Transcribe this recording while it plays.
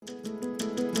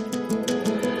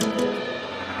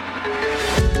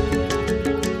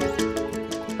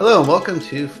Hello and welcome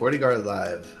to FortiGuard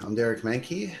Live. I'm Derek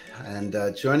Mankey, and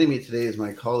joining me today is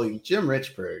my colleague Jim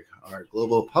Richburg, our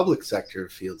Global Public Sector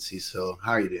Field CISO.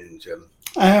 How are you doing, Jim?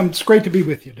 It's great to be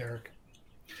with you, Derek.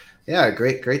 Yeah,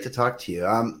 great to talk to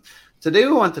you. Today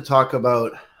we want to talk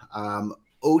about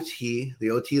OT, the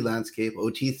OT landscape,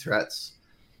 OT threats,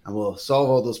 and we'll solve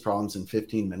all those problems in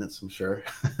 15 minutes, I'm sure.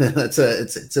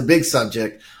 It's a big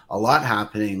subject, a lot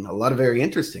happening, a lot of very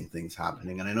interesting things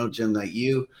happening, and I know, Jim, that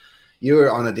you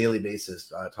are on a daily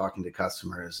basis talking to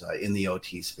customers in the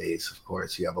OT space. Of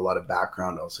course, you have a lot of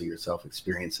background, also yourself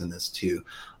experience in this too.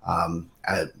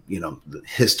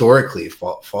 Historically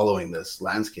following this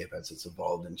landscape as it's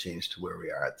evolved and changed to where we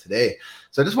are at today.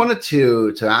 So I just wanted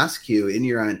to ask you in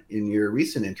your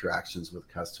recent interactions with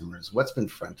customers, what's been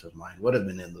front of mind? What have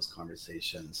been in those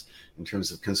conversations in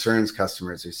terms of concerns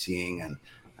customers are seeing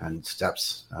and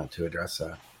steps to address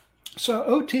that? So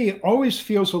OT always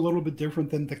feels a little bit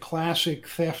different than the classic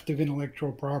theft of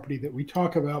intellectual property that we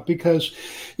talk about because,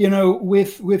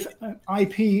 with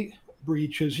IP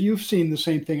breaches, you've seen the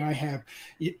same thing I have.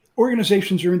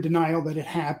 Organizations are in denial that it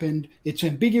happened. It's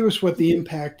ambiguous what the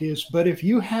impact is. But if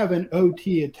you have an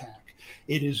OT attack,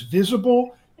 it is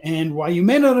visible. And while you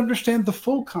may not understand the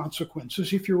full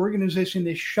consequences, if your organization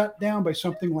is shut down by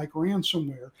something like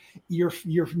ransomware,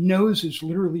 your nose is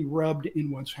literally rubbed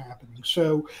in what's happening.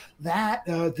 So that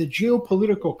the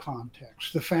geopolitical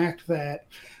context, the fact that,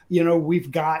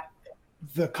 we've got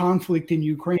the conflict in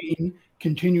Ukraine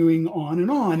continuing on,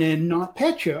 and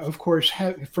NotPetya, of course,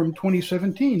 from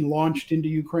 2017 launched into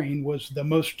Ukraine, was the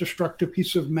most destructive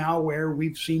piece of malware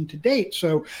we've seen to date.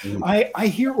 So I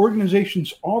hear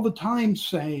organizations all the time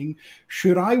saying,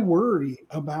 should I worry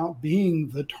about being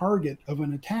the target of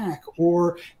an attack,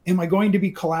 or am I going to be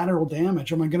collateral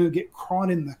damage? Am I going to get caught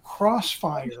in the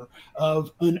crossfire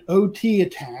of an OT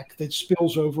attack that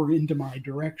spills over into my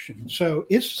direction? So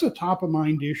it's a top of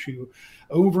mind issue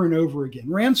over and over again.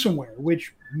 Ransomware,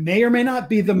 which may or may not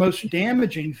be the most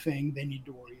damaging thing they need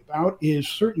to worry about, is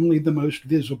certainly the most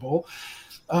visible.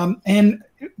 And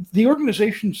the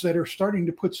organizations that are starting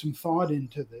to put some thought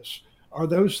into this are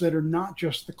those that are not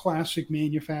just the classic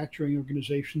manufacturing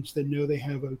organizations that know they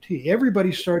have OT.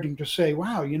 Everybody's starting to say,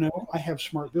 wow, I have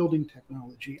smart building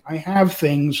technology. I have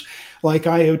things like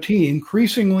IoT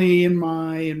increasingly in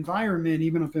my environment,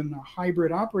 even if in a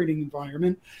hybrid operating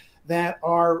environment, that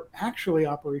are actually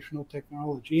operational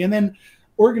technology. And then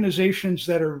organizations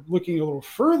that are looking a little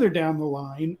further down the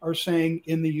line are saying,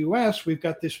 in the US, we've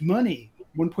got this money,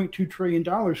 $1.2 trillion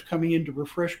coming in to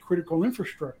refresh critical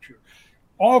infrastructure.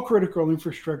 All critical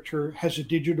infrastructure has a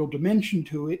digital dimension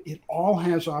to it. It all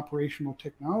has operational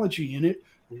technology in it.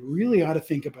 We really ought to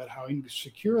think about how to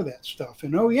secure that stuff.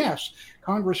 And yes,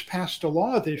 Congress passed a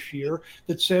law this year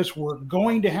that says we're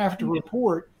going to have to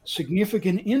report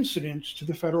significant incidents to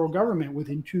the federal government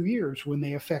within 2 years when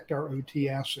they affect our OT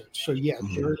assets. So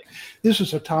this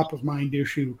is a top of mind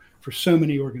issue for so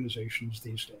many organizations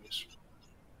these days.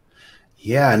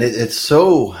 Yeah, and it's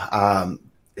so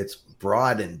it's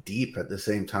broad and deep at the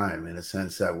same time, in a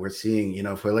sense that we're seeing,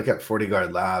 if we look at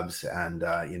FortiGuard Labs and,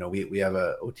 we have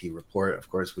a OT report, of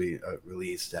course, we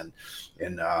released, and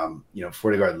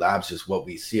FortiGuard Labs is what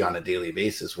we see on a daily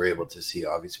basis. We're able to see,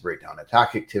 obviously, breakdown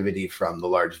attack activity from the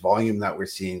large volume that we're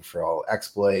seeing for all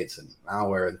exploits and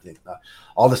malware and things,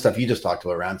 all the stuff you just talked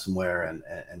about, ransomware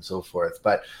and so forth.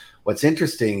 But what's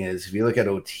interesting is if you look at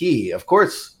OT, of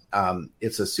course,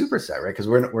 it's a superset, right? Because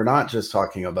we're not just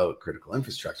talking about critical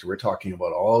infrastructure. We're talking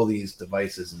about all these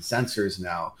devices and sensors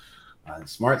now,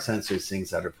 smart sensors, things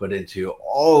that are put into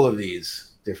all of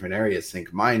these different areas.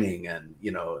 Think mining and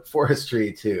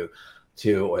forestry to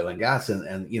oil and gas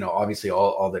and obviously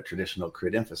all the traditional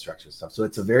crude infrastructure stuff. So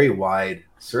it's a very wide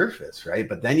surface, right?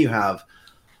 But then you have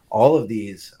all of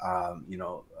these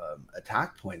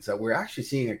attack points that we're actually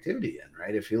seeing activity in,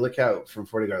 right? If you look out from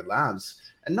FortiGuard Labs,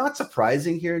 and not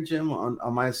surprising here, Jim,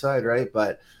 on my side, right?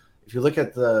 But if you look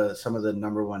at some of the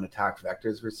number one attack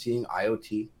vectors, we're seeing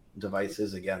IoT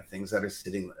devices, again, things that are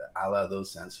sitting a la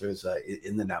those sensors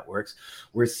in the networks.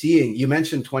 We're seeing, you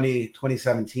mentioned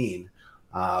 2017,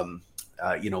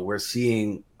 we're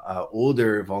seeing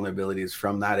older vulnerabilities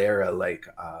from that era, like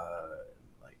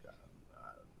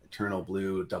Eternal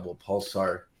Blue, Double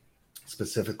Pulsar,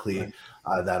 specifically,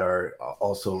 that are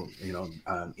also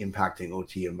impacting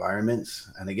OT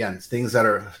environments. And again, it's things that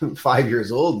are 5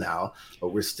 years old now,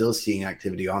 but we're still seeing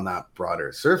activity on that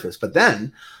broader surface. But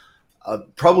then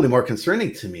Probably more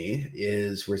concerning to me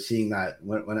is we're seeing that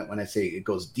when I say it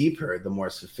goes deeper, the more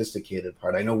sophisticated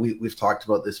part. I know we've talked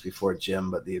about this before,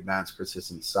 Jim, but the advanced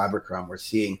persistent cybercrime, we're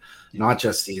seeing not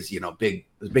just these,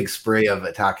 big spray of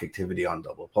attack activity on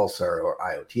double pulsar or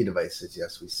IoT devices.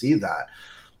 Yes, we see that.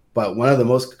 But one of the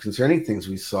most concerning things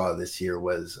we saw this year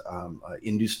was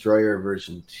Industroyer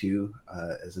version 2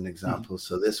 as an example.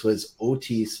 So this was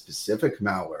OT specific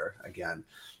malware, again,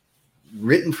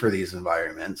 written for these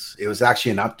environments. It was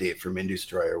actually an update from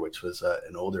Industroyer, which was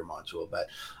an older module, but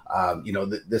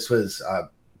this was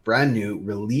brand new,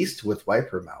 released with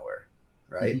wiper malware,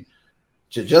 right?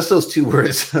 Just those two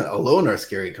words alone are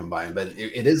scary combined, but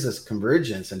it is this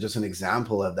convergence and just an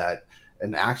example of that,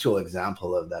 an actual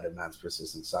example of that advanced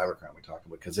persistent cybercrime we talked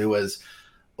about, because it was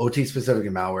OT specific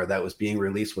malware that was being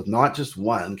released with not just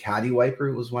one. Caddy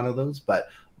Wiper was one of those, but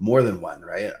more than one,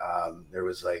 right? There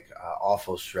was like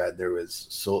Awful Shred, there was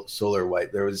Solar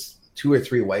Wipe, there was 2 or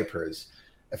 3 wipers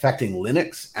affecting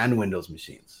Linux and Windows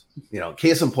machines.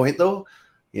 Case in point though,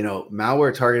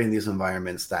 malware targeting these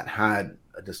environments that had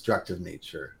a destructive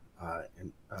nature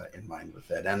in mind with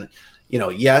it. And,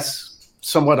 yes,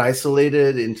 somewhat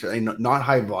isolated into not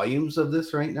high volumes of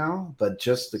this right now, but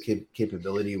just the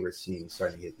capability we're seeing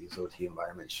starting to hit these OT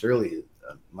environments surely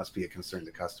must be a concern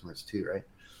to customers too, right?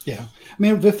 Yeah. I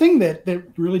mean, the thing that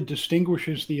really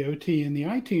distinguishes the OT and the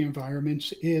IT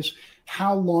environments is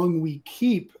how long we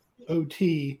keep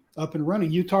OT up and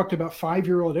running. You talked about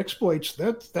 5-year-old exploits.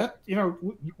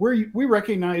 We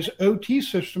recognize OT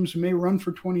systems may run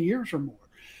for 20 years or more.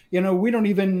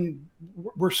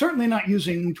 We're certainly not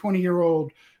using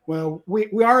 20-year-old. Well,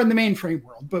 we are in the mainframe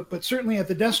world, but certainly at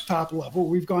the desktop level,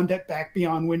 we've gone back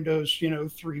beyond Windows,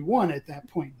 3.1 at that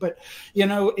point. But,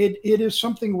 it is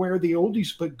something where the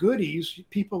oldies but goodies,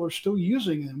 people are still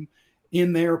using them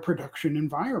in their production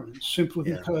environments simply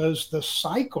because the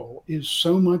cycle is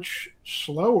so much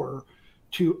slower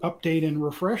to update and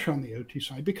refresh on the OT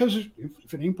side, because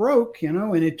if it ain't broke,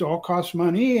 and it all costs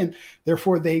money, and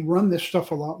therefore they run this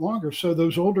stuff a lot longer. So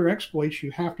those older exploits,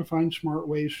 you have to find smart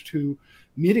ways to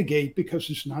mitigate, because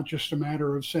it's not just a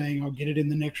matter of saying, I'll get it in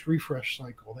the next refresh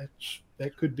cycle.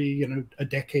 That could be, a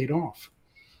decade off.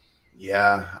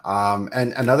 Yeah.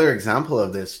 And another example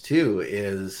of this too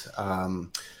is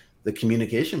the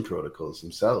communication protocols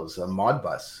themselves,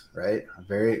 Modbus, right? A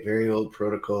very, very old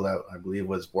protocol that I believe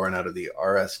was born out of the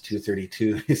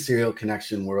RS-232 serial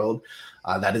connection world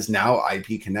that is now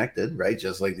IP connected, right?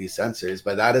 Just like these sensors.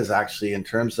 But that is actually, in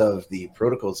terms of the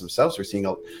protocols themselves, we're seeing,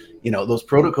 those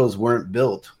protocols weren't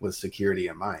built with security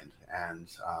in mind. And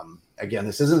again,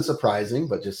 this isn't surprising,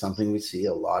 but just something we see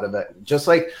a lot of it. Just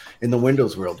like in the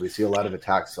Windows world, we see a lot of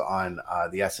attacks on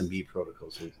the SMB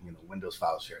protocols, Windows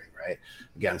file sharing, right?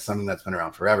 Again, something that's been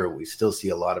around forever. We still see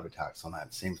a lot of attacks on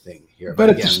that. Same thing here.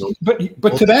 But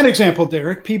to that example,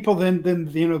 Derek, people then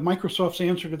Microsoft's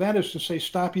answer to that is to say,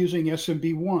 stop using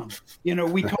SMB1.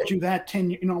 We told you that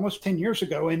almost 10 years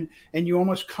ago, and you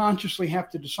almost consciously have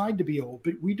to decide to be old.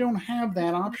 But we don't have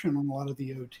that option on a lot of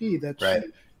the OT. That's right.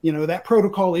 That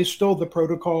protocol is still the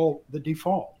protocol, the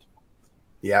default.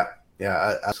 Yeah,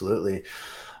 absolutely.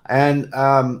 And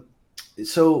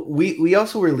so we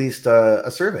also released a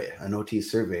survey, an OT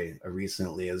survey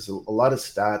recently. There's a lot of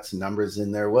stats and numbers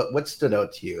in there. What stood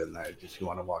out to you in there? If you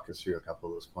want to walk us through a couple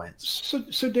of those points.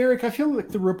 So Derek, I feel like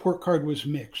the report card was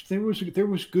mixed. There was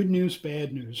good news,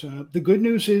 bad news. The good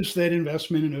news is that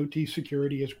investment in OT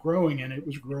security is growing, and it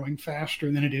was growing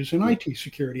faster than it is in IT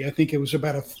security. I think it was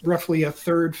about roughly a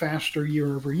third faster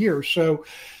year over year. So,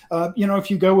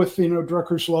 if you go with,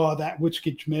 Drucker's law, that which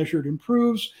gets measured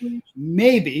improves.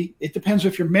 Maybe it depends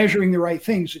if you're measuring the right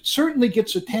things. It certainly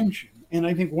gets attention. And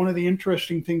I think one of the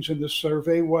interesting things in this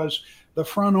survey was the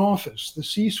front office, the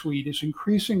C-suite, is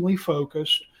increasingly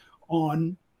focused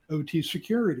on OT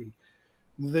security.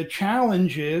 The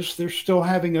challenge is they're still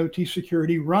having OT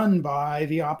security run by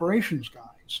the operations guys.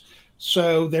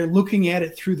 So they're looking at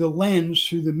it through the lens,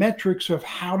 through the metrics of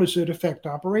how does it affect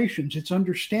operations. It's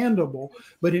understandable,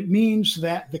 but it means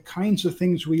that the kinds of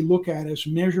things we look at as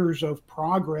measures of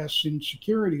progress in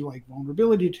security, like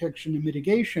vulnerability detection and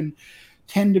mitigation,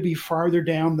 tend to be farther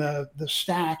down the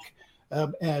stack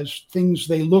as things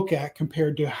they look at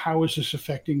compared to how is this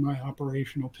affecting my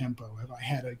operational tempo? Have I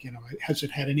had has it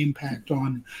had an impact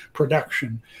on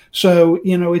production? So,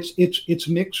 it's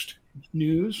mixed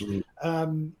news.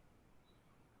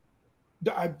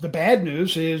 The bad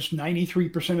news is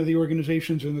 93% of the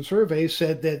organizations in the survey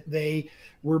said that they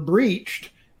were breached,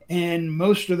 and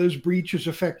most of those breaches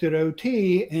affected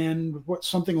OT, and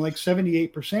something like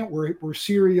 78% were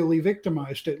serially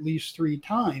victimized at least 3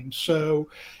 times. So,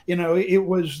 it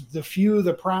was the few,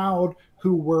 the proud,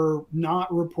 who were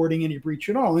not reporting any breach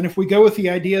at all. And if we go with the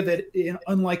idea that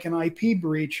unlike an IP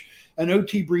breach, an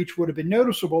OT breach would have been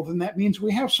noticeable, then that means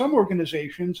we have some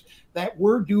organizations that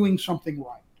were doing something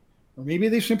right. Or maybe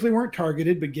they simply weren't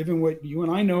targeted, but given what you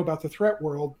and I know about the threat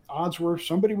world, odds were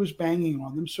somebody was banging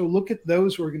on them. So look at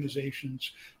those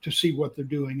organizations to see what they're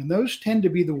doing. And those tend to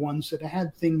be the ones that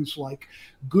had things like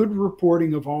good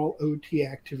reporting of all OT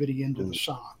activity into the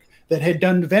SOC, that had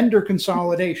done vendor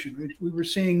consolidation. We were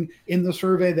seeing in the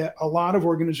survey that a lot of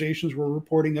organizations were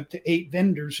reporting up to 8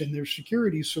 vendors in their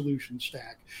security solution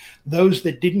stack. Those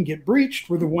that didn't get breached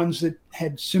were the ones that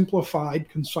had simplified,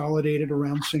 consolidated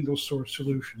around single source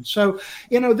solutions. So,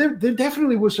 there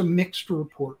definitely was a mixed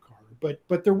report card,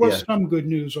 but there was some good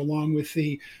news along with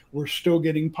we're still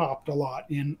getting popped a lot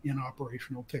in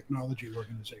operational technology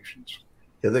organizations.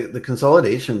 Yeah, the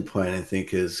consolidation point, I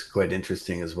think, is quite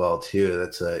interesting as well, too.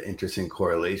 That's an interesting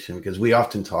correlation because we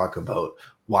often talk about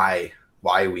why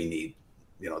we need,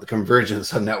 the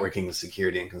convergence of networking and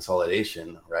security and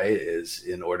consolidation, right, is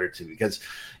in order to, because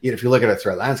if you look at a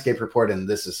threat landscape report, and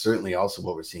this is certainly also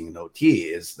what we're seeing in OT,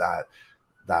 is that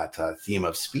theme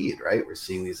of speed, right? We're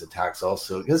seeing these attacks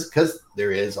also because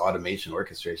there is automation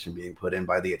orchestration being put in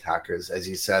by the attackers. As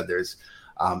you said, there's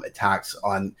attacks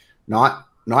on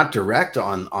not direct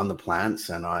on the plants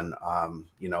and on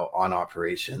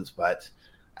operations, but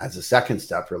as a second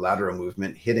step for lateral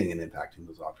movement, hitting and impacting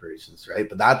those operations, right?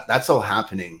 But that's all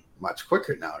happening much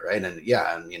quicker now, right? And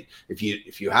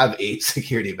if you have 8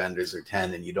 security vendors or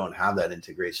 10 and you don't have that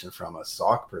integration from a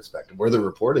SOC perspective, where they're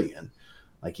reporting in,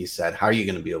 like you said, how are you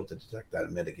going to be able to detect that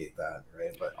and mitigate that,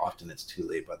 right? But often it's too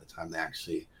late by the time they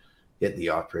actually hit the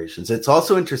operations. It's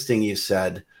also interesting, you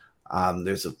said,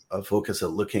 there's a focus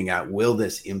of looking at, will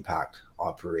this impact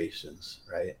operations,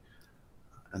 right?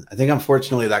 And I think,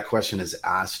 unfortunately, that question is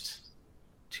asked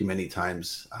too many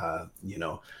times,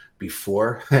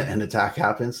 before an attack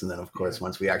happens. And then, of course,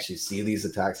 once we actually see these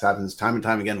attacks happen, time and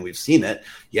time again, we've seen it.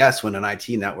 Yes, when an IT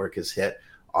network is hit,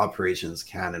 operations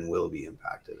can and will be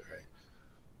impacted, right?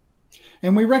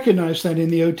 And we recognize that in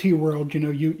the OT world,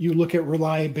 you look at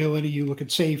reliability, you look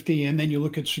at safety, and then you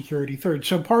look at security third.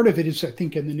 So part of it is, I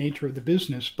think, in the nature of the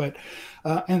business. But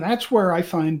and that's where I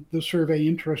find the survey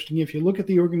interesting. If you look at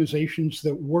the organizations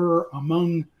that were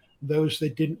among those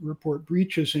that didn't report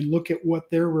breaches and look at what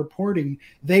they're reporting,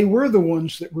 they were the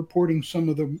ones that were reporting some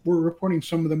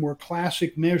of the more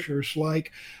classic measures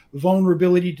like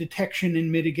vulnerability detection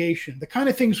and mitigation, the kind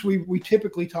of things we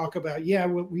typically talk about.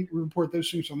 We report those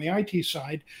things on the IT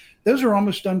side. Those are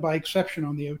almost done by exception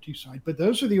on the OT side. But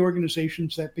those are the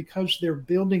organizations that, because they're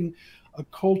building a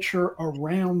culture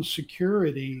around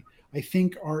security, I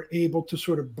think are able to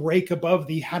sort of break above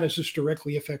the how does this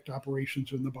directly affect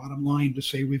operations in the bottom line to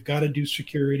say we've got to do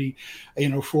security,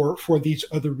 for these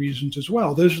other reasons as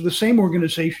well. Those are the same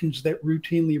organizations that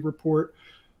routinely report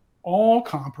all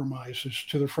compromises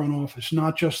to the front office,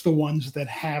 not just the ones that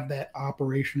have that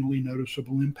operationally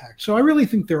noticeable impact. So I really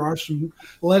think there are some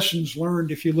lessons learned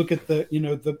if you look at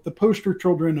the poster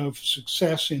children of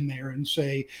success in there and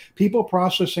say people,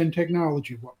 process, and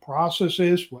technology. What process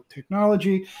is, what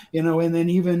technology, and then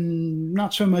even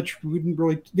not so much,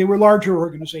 they were larger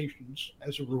organizations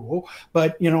as a rule,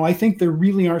 but I think there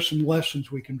really are some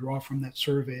lessons we can draw from that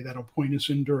survey that'll point us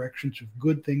in directions of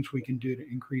good things we can do to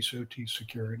increase OT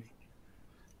security.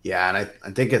 Yeah, and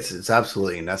I think it's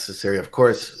absolutely necessary. Of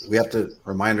course, we have to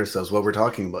remind ourselves what we're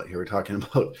talking about here. We're talking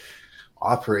about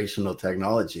operational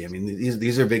technology. I mean,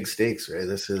 these are big stakes, right?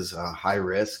 This is high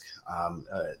risk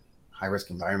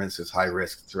environments. There's high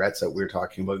risk threats that we're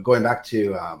talking about. Going back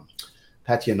to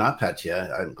Petya, not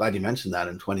Petya, I'm glad you mentioned that.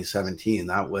 In 2017,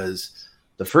 that was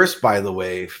the first, by the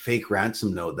way, fake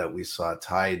ransom note that we saw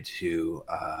tied to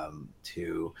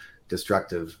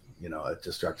destructive a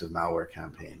destructive malware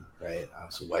campaign, right?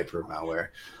 So wiper malware.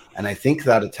 And I think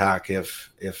that attack,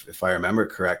 if I remember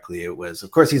correctly, it was,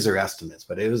 of course, these are estimates,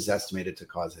 but it was estimated to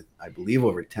cause, I believe,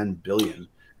 over 10 billion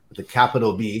with a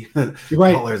capital B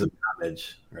dollars of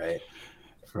damage, right?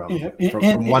 From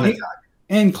one attack.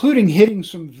 Including hitting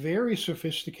some very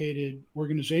sophisticated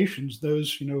organizations,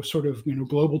 those,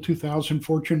 global 2000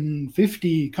 Fortune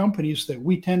 50 companies that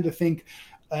we tend to think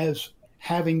as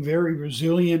having very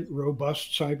resilient,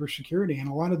 robust cybersecurity, and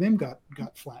a lot of them got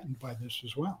flattened by this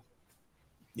as well.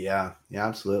 Yeah,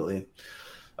 absolutely.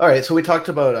 All right, so we talked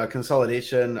about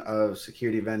consolidation of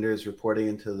security vendors reporting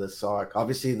into the SOC.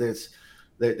 Obviously,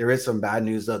 there is some bad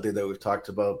news out there that we've talked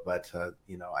about, but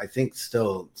I think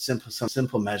still some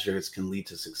simple measures can lead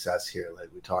to success here, like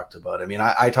we talked about. I mean,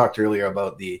 I talked earlier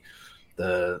about the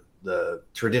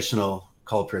traditional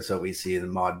culprits that we see, the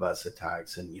Modbus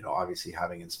attacks, and obviously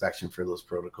having inspection for those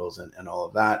protocols and all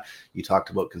of that. You talked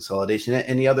about consolidation.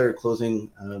 Any other closing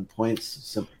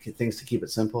points, things to keep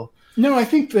it simple? No, I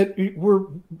think that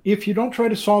if you don't try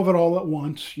to solve it all at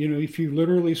once, if you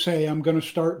literally say, I'm going to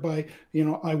start by,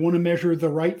 I want to measure the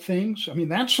right things. I mean,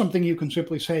 that's something you can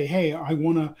simply say, hey, I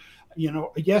want to,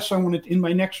 yes, I want it in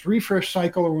my next refresh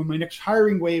cycle or in my next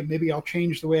hiring wave, maybe I'll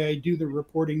change the way I do the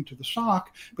reporting to the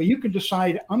SOC, but you can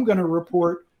decide I'm going to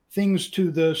report things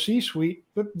to the C-suite,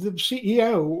 but the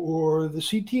CEO or the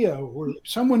CTO or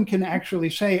someone can actually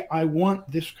say, I want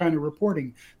this kind of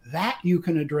reporting. That you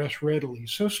can address readily.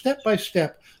 So step by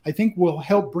step, I think will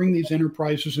help bring these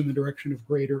enterprises in the direction of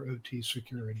greater OT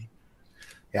security.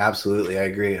 Yeah, absolutely. I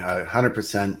agree.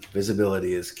 100%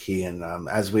 visibility is key. And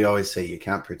as we always say, you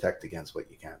can't protect against what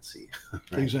you can't see.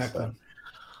 Right? Exactly. So,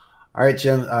 all right,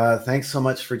 Jim, thanks so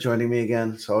much for joining me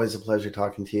again. It's always a pleasure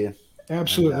talking to you.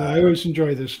 Absolutely. And, I always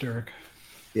enjoy this, Derek.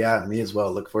 Yeah, me as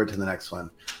well. Look forward to the next one.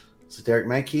 So Derek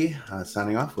Manky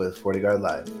signing off with FortiGuard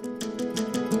Live.